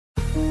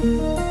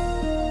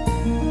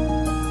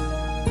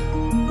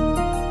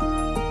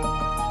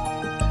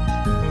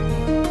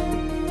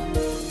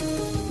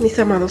Mis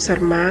amados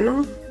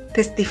hermanos,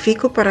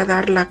 testifico para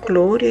dar la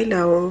gloria y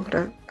la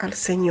honra al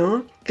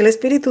Señor. El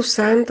Espíritu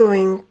Santo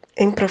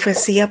en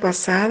profecía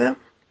pasada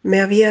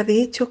me había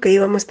dicho que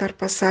íbamos a estar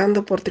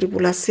pasando por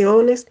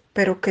tribulaciones,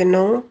 pero que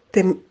no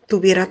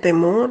tuviera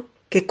temor,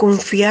 que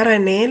confiara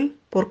en Él,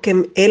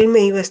 porque Él me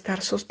iba a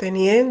estar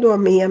sosteniendo a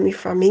mí y a mi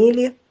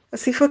familia.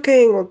 Así fue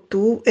que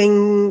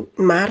en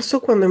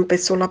marzo, cuando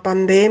empezó la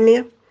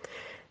pandemia,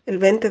 el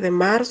 20 de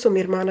marzo,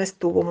 mi hermana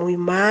estuvo muy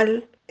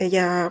mal.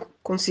 Ella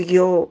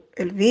consiguió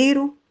el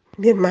virus.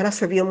 Mi hermana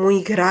se vio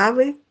muy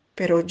grave,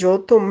 pero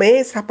yo tomé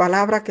esa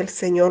palabra que el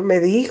Señor me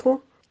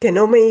dijo, que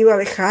no me iba a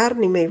dejar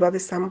ni me iba a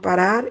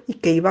desamparar y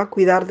que iba a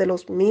cuidar de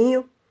los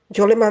míos.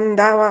 Yo le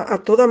mandaba a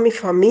toda mi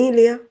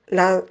familia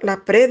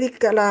la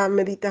prédica, las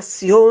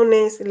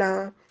meditaciones,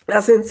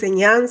 las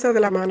enseñanzas de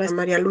la hermana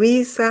María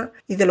Luisa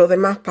y de los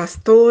demás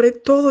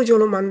pastores. Todo yo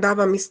lo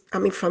mandaba a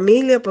mi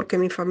familia, porque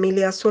mi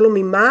familia, solo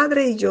mi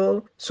madre y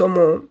yo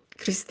somos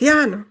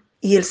cristianos.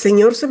 Y el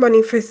Señor se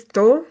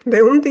manifestó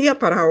de un día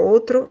para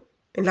otro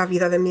en la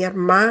vida de mi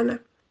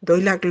hermana.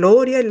 Doy la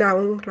gloria y la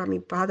honra a mi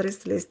Padre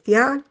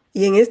Celestial.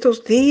 Y en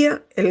estos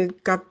días, el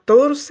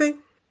 14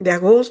 de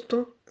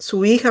agosto,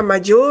 su hija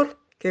mayor,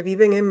 que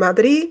vive en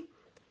Madrid,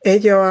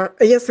 ella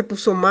se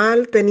puso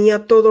mal,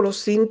 tenía todos los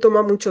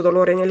síntomas, mucho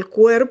dolor en el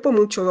cuerpo,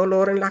 mucho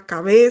dolor en la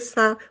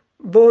cabeza,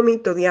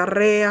 vómito,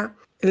 diarrea.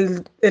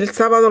 El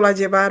sábado la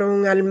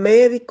llevaron al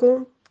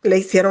médico. Le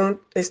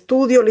hicieron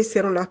estudios, le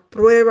hicieron las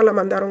pruebas, la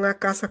mandaron a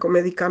casa con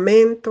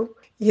medicamentos.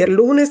 Y el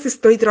lunes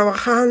estoy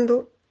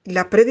trabajando y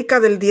la prédica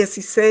del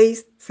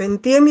 16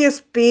 sentí en mi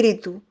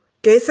espíritu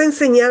que esa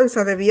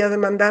enseñanza debía de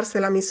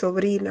mandársela a mi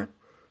sobrina.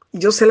 Y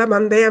yo se la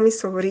mandé a mi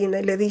sobrina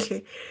y le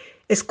dije: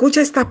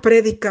 escucha esta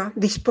prédica,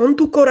 dispón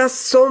tu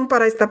corazón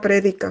para esta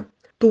prédica.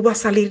 Tú vas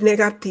a salir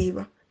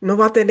negativa, no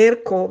va a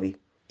tener COVID.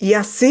 Y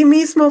así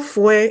mismo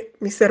fue,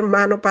 mis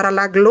hermanos, para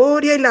la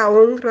gloria y la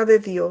honra de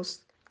Dios.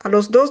 A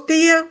los 2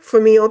 días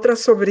fue mi otra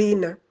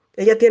sobrina.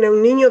 Ella tiene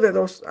un niño de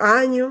 2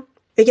 años.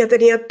 Ella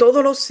tenía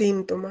todos los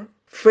síntomas.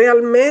 Fue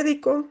al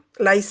médico,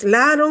 la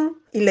aislaron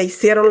y le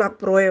hicieron la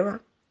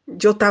prueba.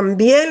 Yo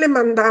también le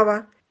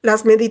mandaba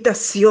las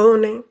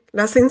meditaciones,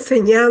 las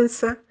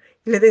enseñanzas.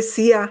 Le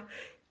decía: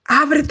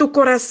 abre tu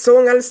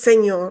corazón al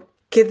Señor,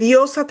 que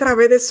Dios a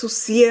través de su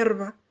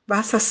sierva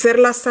vas a hacer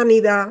la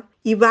sanidad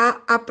y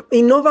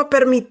no va a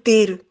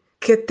permitir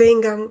que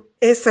tengan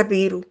ese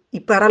virus.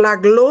 Y para la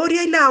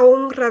gloria y la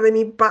honra de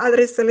mi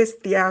Padre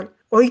Celestial,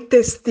 hoy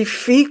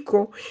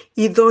testifico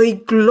y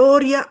doy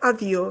gloria a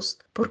Dios,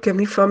 porque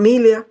mi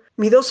familia,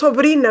 mis 2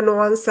 sobrinas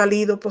no han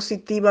salido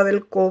positivas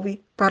del COVID.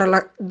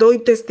 Doy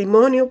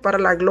testimonio para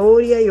la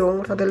gloria y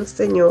honra del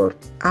Señor.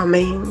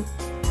 Amén.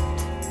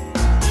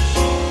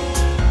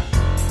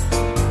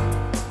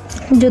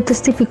 Yo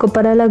testifico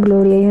para la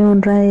gloria y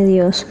honra de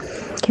Dios,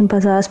 que en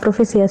pasadas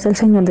profecías el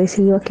Señor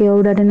decidió que iba a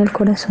obrar en el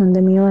corazón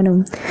de mi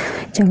varón,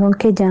 ya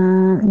aunque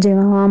ya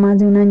llevaba más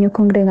de un año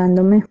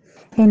congregándome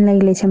en la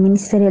Iglesia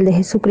Ministerial de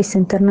Jesucristo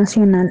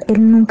Internacional.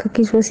 Él nunca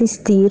quiso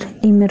asistir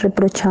y me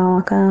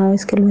reprochaba cada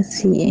vez que lo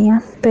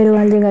hacía, pero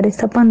al llegar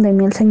esta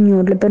pandemia el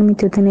Señor le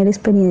permitió tener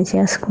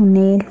experiencias con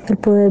Él, el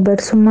poder ver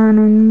su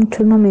mano en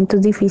muchos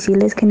momentos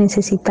difíciles que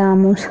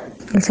necesitamos.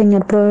 El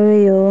Señor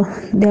proveyó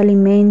de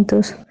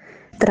alimentos,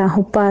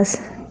 trajo paz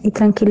y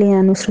tranquilidad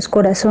a nuestros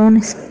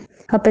corazones,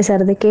 a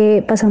pesar de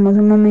que pasamos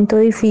un momento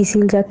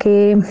difícil, ya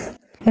que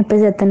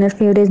empecé a tener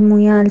fiebres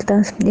muy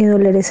altas y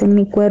dolores en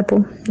mi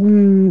cuerpo.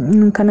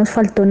 Nunca nos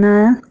faltó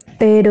nada,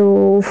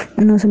 pero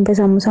nos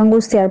empezamos a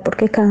angustiar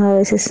porque cada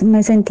vez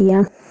me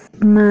sentía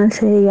mal,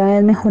 se iba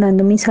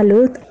desmejorando mi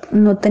salud.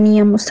 No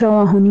teníamos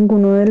trabajo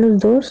ninguno de los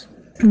dos,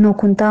 no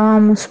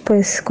contábamos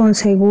pues con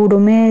seguro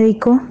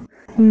médico.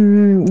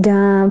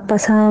 Ya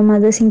pasado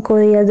más de 5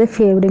 días de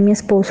fiebre, mi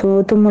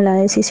esposo tomó la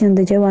decisión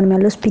de llevarme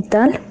al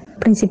hospital. Al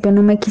principio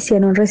no me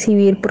quisieron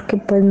recibir porque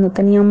pues no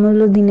teníamos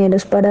los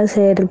dineros para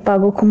hacer el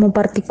pago como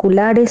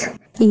particulares,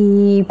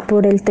 y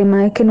por el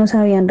tema de que nos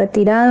habían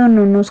retirado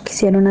no nos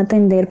quisieron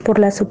atender por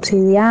la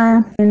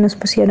subsidiada. Nos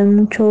pusieron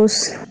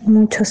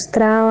muchas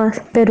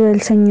trabas, pero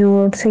el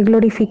Señor se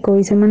glorificó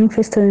y se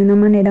manifestó de una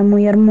manera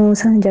muy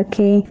hermosa, ya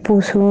que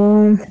puso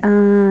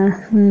a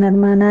una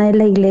hermana de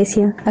la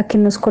iglesia a que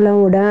nos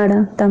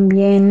colaborara.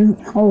 También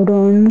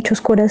obró en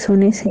muchos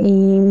corazones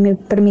y me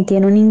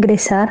permitieron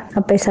ingresar,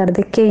 a pesar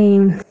de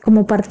que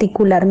como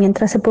particular,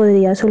 mientras se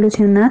podía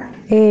solucionar.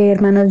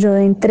 Hermanos, yo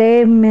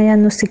entré, me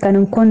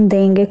diagnosticaron con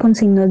dengue con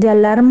signos de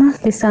alarma.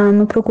 Estaban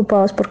muy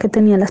preocupados porque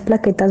tenía las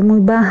plaquetas muy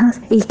bajas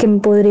y que me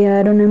podría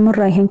dar una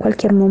hemorragia en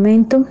cualquier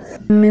momento.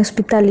 Me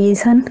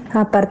hospitalizan,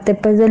 aparte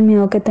pues del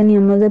miedo que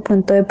teníamos de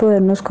pronto de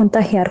podernos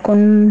contagiar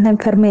con la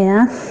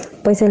enfermedad.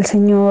 Pues el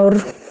Señor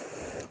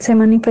se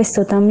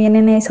manifestó también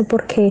en eso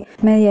porque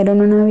me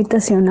dieron una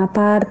habitación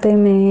aparte,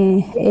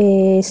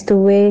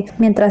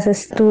 mientras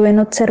estuve en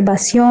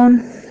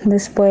observación.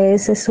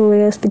 Después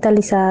estuve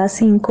hospitalizada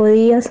 5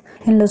 días,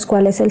 en los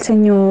cuales el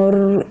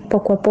Señor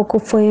poco a poco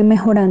fue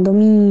mejorando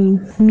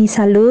mi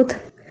salud.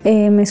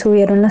 Me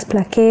subieron las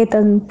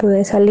plaquetas,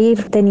 pude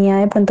salir. Tenía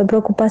de pronto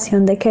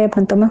preocupación de que de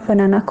pronto me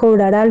fueran a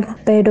cobrar algo,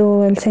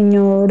 pero el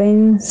Señor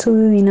en su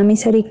divina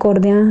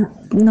misericordia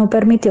no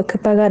permitió que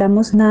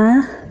pagáramos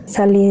nada.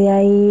 Salí de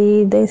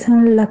ahí,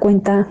 la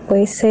cuenta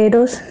fue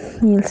ceros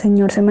y el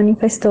Señor se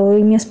manifestó,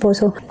 y mi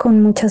esposo,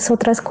 con muchas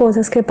otras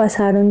cosas que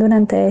pasaron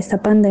durante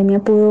esta pandemia,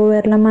 pudo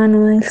ver la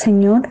mano del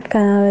Señor.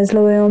 Cada vez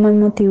lo veo más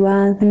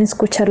motivado en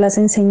escuchar las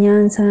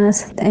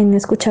enseñanzas, en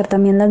escuchar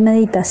también las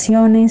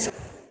meditaciones,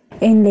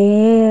 en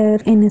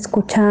leer, en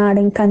escuchar,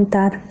 en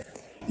cantar,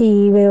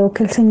 y veo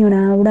que el Señor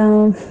ha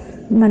obrado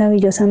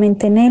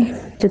maravillosamente en él.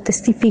 Yo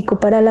testifico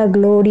para la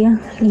gloria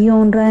y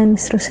honra de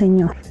nuestro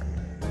Señor.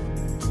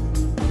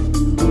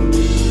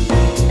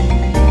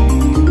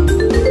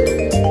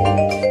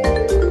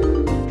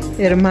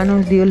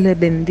 Hermanos, Dios les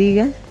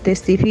bendiga.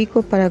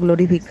 Testifico para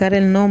glorificar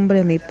el nombre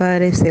de mi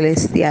Padre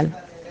Celestial.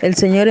 El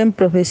Señor en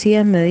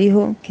profecías me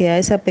dijo que a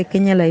esa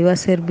pequeña la iba a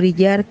hacer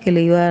brillar, que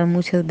le iba a dar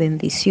muchas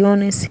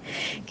bendiciones,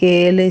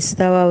 que Él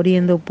estaba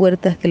abriendo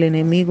puertas que el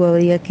enemigo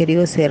habría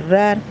querido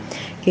cerrar,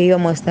 que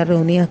íbamos a estar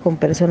reunidas con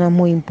personas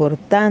muy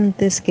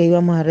importantes, que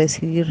íbamos a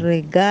recibir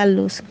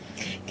regalos,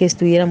 que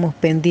estuviéramos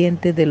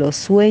pendientes de los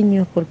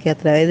sueños, porque a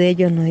través de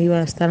ellos nos iba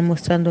a estar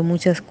mostrando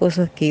muchas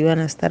cosas que iban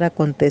a estar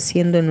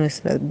aconteciendo en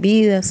nuestras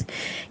vidas,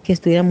 que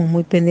estuviéramos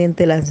muy pendientes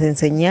de las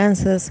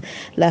enseñanzas,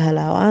 las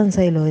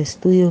alabanzas y los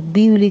estudios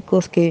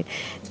bíblicos, que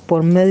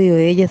por medio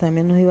de ellas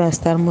también nos iba a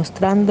estar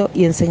mostrando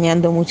y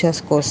enseñando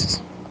muchas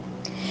cosas.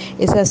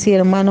 Es así,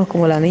 hermanos,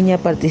 como la niña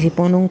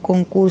participó en un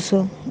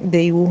concurso de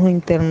dibujo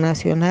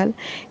internacional,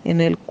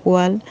 en el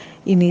cual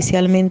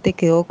inicialmente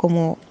quedó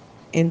como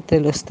entre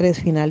los 3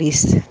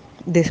 finalistas.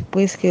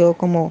 Después quedó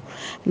como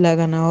la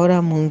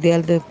ganadora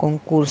mundial del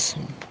concurso.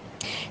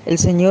 El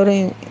Señor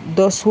en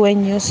 2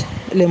 sueños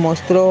le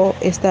mostró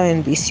esta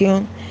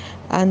bendición.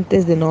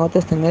 Antes de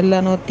nosotros tener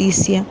la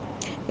noticia,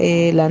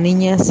 la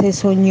niña se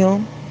soñó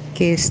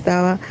que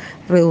estaba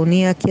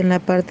reunida aquí en la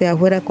parte de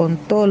afuera con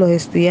todos los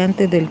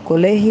estudiantes del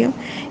colegio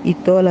y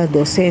todas las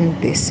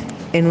docentes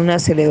en una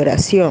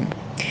celebración.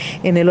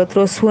 En el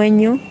otro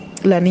sueño,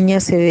 la niña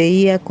se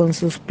veía con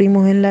sus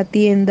primos en la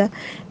tienda,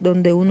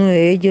 donde uno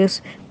de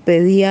ellos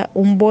pedía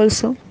un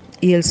bolso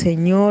y el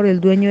señor, el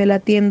dueño de la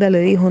tienda, le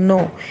dijo: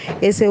 no,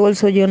 ese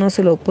bolso yo no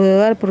se lo puedo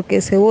dar porque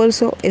ese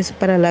bolso es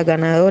para la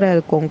ganadora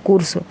del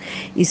concurso,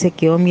 y se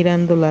quedó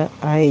mirándola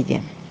a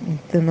ella.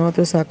 Entonces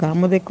nosotros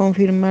acabamos de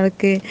confirmar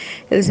que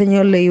el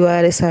Señor le iba a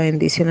dar esa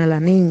bendición a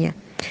la niña.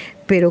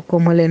 Pero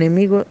como el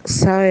enemigo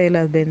sabe de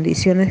las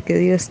bendiciones que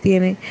Dios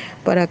tiene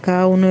para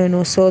cada uno de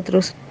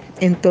nosotros,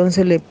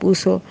 entonces le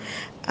puso,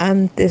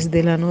 antes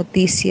de la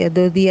noticia,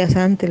 2 días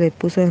antes, le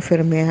puso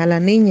enfermedad a la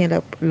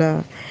niña,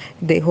 la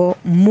dejó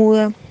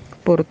muda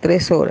por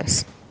 3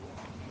 horas.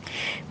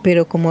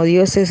 Pero como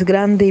Dios es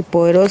grande y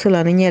poderoso,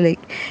 la niña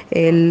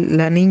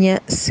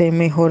se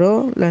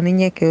mejoró, la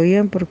niña quedó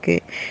bien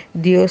porque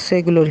Dios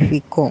se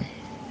glorificó.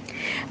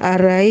 A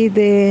raíz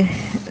de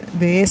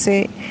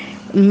ese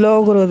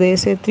logro, de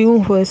ese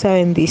triunfo, de esa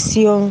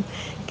bendición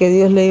que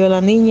Dios le dio a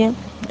la niña,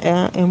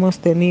 hemos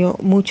tenido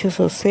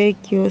muchos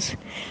obsequios,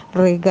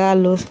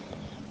 regalos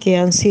que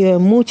han sido de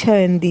mucha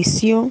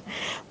bendición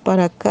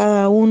para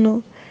cada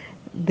uno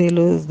de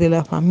los de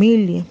la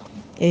familia.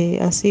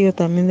 Ha sido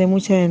también de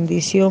mucha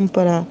bendición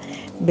para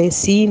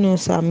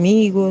vecinos,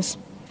 amigos.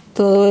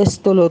 Todo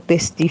esto lo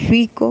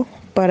testifico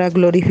para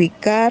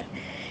glorificar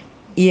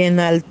y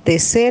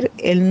enaltecer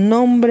el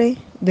nombre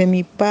de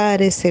mi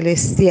Padre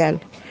Celestial,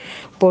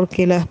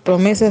 porque las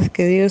promesas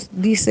que Dios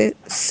dice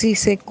sí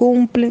se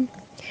cumplen,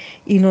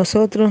 y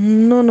nosotros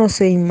no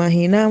nos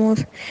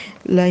imaginamos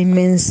la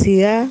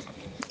inmensidad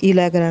y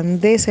la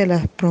grandeza de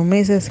las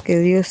promesas que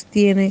Dios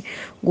tiene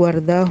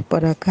guardadas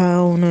para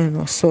cada uno de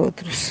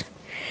nosotros.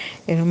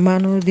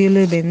 Hermanos, Dios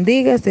les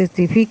bendiga.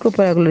 Testifico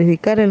para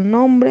glorificar el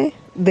nombre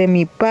de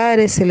mi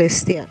Padre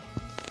Celestial.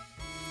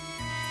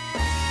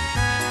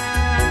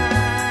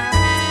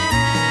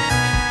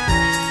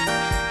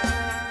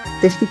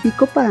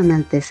 Testifico para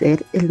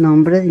enaltecer el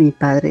nombre de mi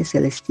Padre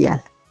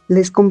Celestial.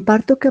 Les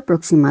comparto que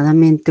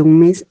aproximadamente un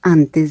mes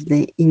antes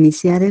de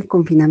iniciar el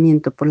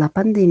confinamiento por la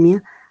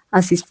pandemia,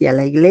 asistí a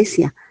la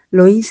iglesia.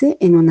 Lo hice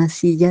en una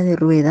silla de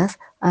ruedas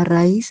a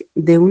raíz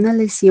de una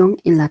lesión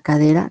en la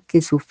cadera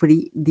que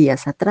sufrí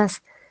días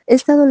atrás.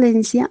 Esta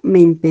dolencia me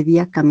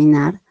impedía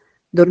caminar,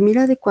 dormir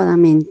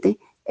adecuadamente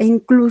e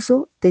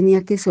incluso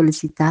tenía que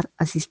solicitar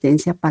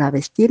asistencia para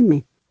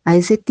vestirme. A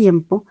ese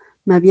tiempo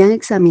me habían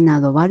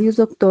examinado varios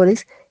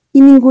doctores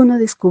y ninguno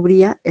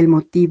descubría el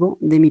motivo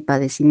de mi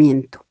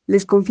padecimiento.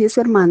 Les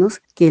confieso,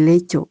 hermanos, que el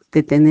hecho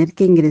de tener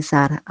que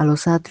ingresar a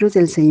los atrios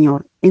del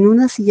Señor en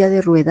una silla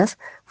de ruedas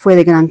fue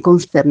de gran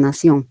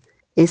consternación.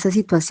 Esa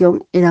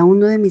situación era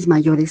uno de mis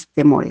mayores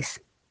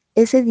temores.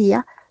 Ese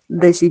día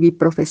recibí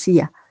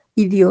profecía,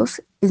 Y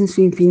Dios, en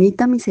su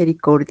infinita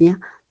misericordia,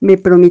 me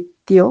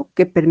prometió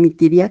que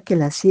permitiría que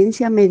la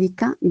ciencia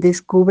médica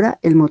descubra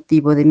el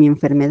motivo de mi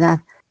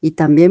enfermedad, y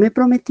también me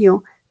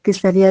prometió que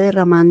estaría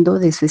derramando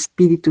de su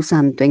Espíritu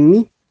Santo en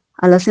mí.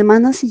 A las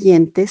semanas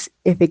siguientes,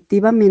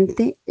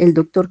 efectivamente, el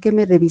doctor que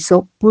me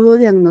revisó pudo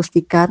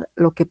diagnosticar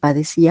lo que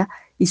padecía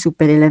y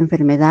superé la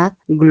enfermedad.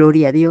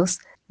 Gloria a Dios.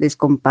 Les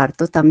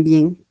comparto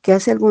también que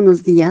hace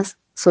algunos días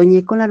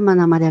soñé con la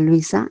hermana María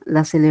Luisa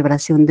la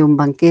celebración de un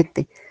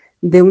banquete,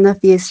 de una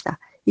fiesta,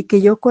 y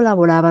que yo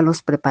colaboraba en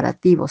los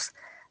preparativos.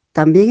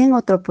 También en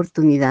otra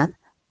oportunidad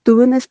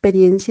tuve una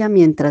experiencia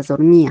mientras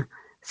dormía.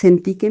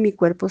 Sentí que mi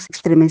cuerpo se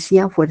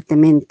estremecía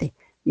fuertemente,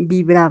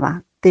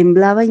 vibraba,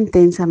 temblaba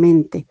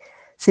intensamente,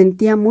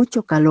 sentía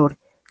mucho calor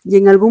y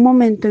en algún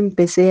momento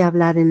empecé a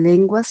hablar en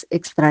lenguas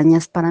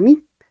extrañas para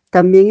mí.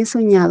 También he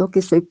soñado que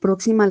estoy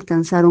próxima a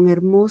alcanzar un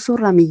hermoso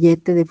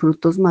ramillete de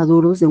frutos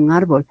maduros de un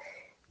árbol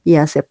y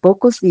hace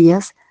pocos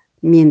días,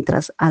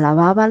 mientras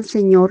alababa al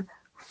Señor,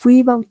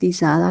 fui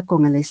bautizada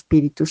con el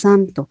Espíritu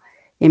Santo.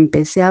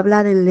 Empecé a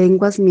hablar en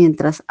lenguas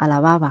mientras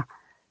alababa,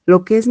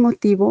 lo que es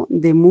motivo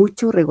de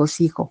mucho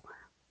regocijo.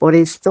 Por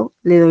esto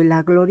le doy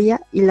la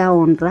gloria y la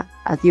honra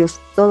a Dios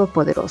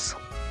Todopoderoso.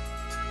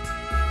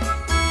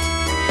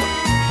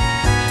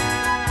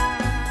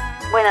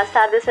 Buenas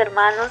tardes,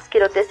 hermanos.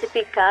 Quiero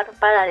testificar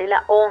para darle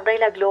la honra y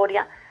la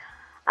gloria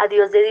a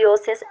Dios de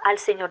dioses, al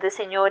Señor de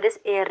señores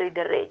y al Rey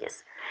de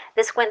reyes.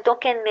 Les cuento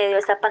que en medio de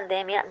esta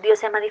pandemia Dios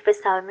se ha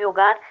manifestado en mi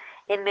hogar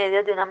en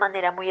medio de una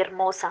manera muy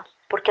hermosa,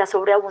 porque ha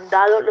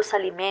sobreabundado los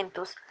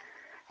alimentos.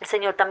 El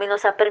Señor también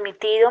nos ha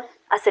permitido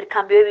hacer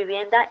cambio de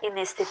vivienda en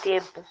este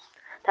tiempo.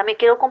 También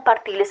quiero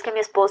compartirles que mi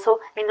esposo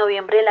en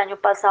noviembre del año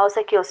pasado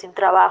se quedó sin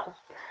trabajo,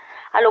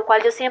 a lo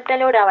cual yo siempre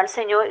le oraba al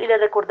Señor y le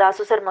recordaba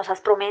sus hermosas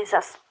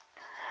promesas.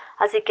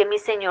 Así que mi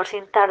Señor,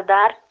 sin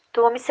tardar,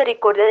 tuvo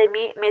misericordia de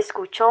mí, me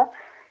escuchó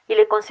y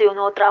le concedió un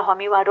nuevo trabajo a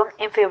mi varón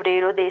en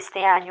febrero de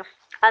este año,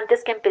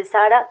 antes que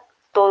empezara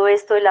todo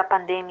esto de la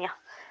pandemia.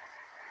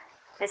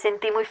 Me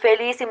sentí muy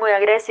feliz y muy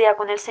agradecida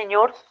con el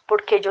Señor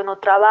porque yo no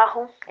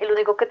trabajo, el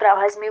único que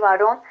trabaja es mi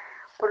varón,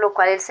 por lo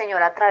cual el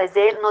Señor a través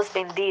de él nos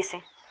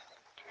bendice.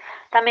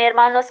 También,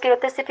 hermanos, quiero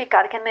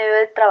testificar que en medio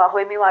del trabajo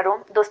de mi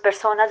varón, 2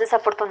 personas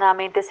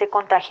desafortunadamente se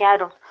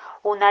contagiaron.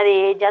 Una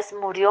de ellas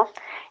murió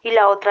y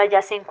la otra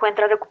ya se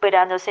encuentra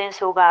recuperándose en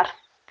su hogar.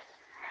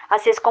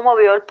 Así es como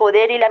veo el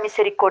poder y la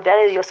misericordia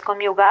de Dios con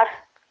mi hogar,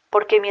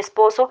 porque mi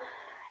esposo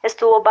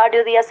estuvo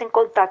varios días en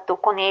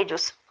contacto con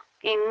ellos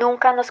y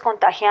nunca nos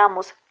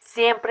contagiamos.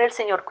 Siempre el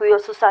Señor cuidó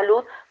su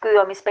salud,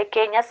 cuidó a mis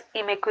pequeñas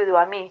y me cuidó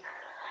a mí.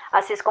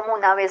 Así es como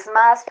una vez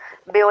más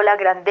veo la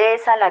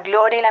grandeza, la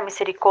gloria y la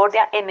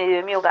misericordia en medio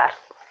de mi hogar.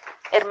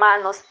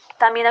 Hermanos,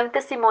 también hay un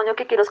testimonio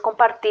que quiero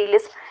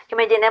compartirles que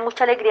me llena de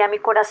mucha alegría mi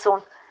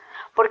corazón,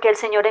 porque el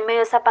Señor en medio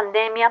de esa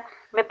pandemia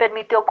me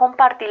permitió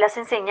compartir las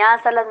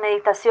enseñanzas, las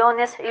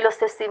meditaciones y los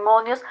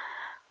testimonios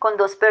con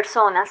 2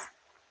 personas,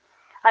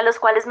 a los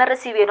cuales me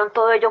recibieron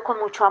todo ello con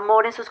mucho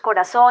amor en sus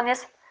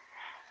corazones.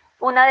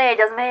 Una de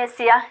ellas me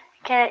decía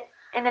que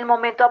en el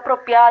momento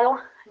apropiado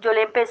yo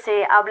le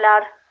empecé a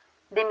hablar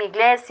de mi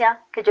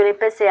iglesia, que yo le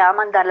empecé a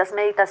mandar las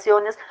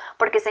meditaciones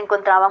porque se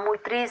encontraba muy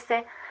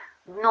triste,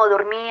 no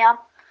dormía,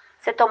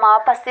 se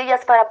tomaba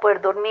pastillas para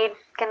poder dormir,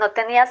 que no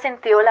tenía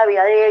sentido la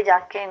vida de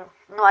ella, que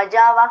no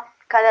hallaba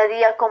cada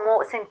día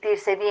cómo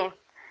sentirse bien.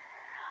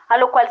 A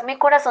lo cual mi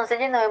corazón se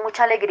llenó de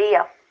mucha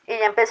alegría.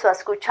 Ella empezó a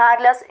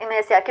escucharlas y me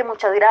decía que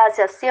muchas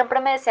gracias, siempre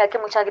me decía que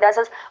muchas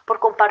gracias por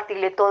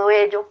compartirle todo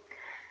ello.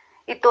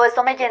 Y todo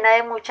esto me llena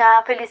de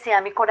mucha felicidad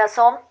en mi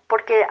corazón,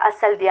 porque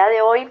hasta el día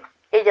de hoy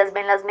ellas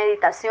ven las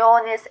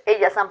meditaciones,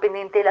 ellas están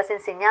pendientes de las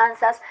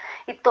enseñanzas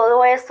y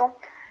todo eso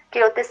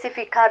quiero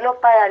testificarlo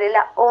para darle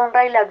la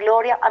honra y la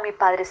gloria a mi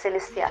Padre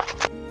Celestial.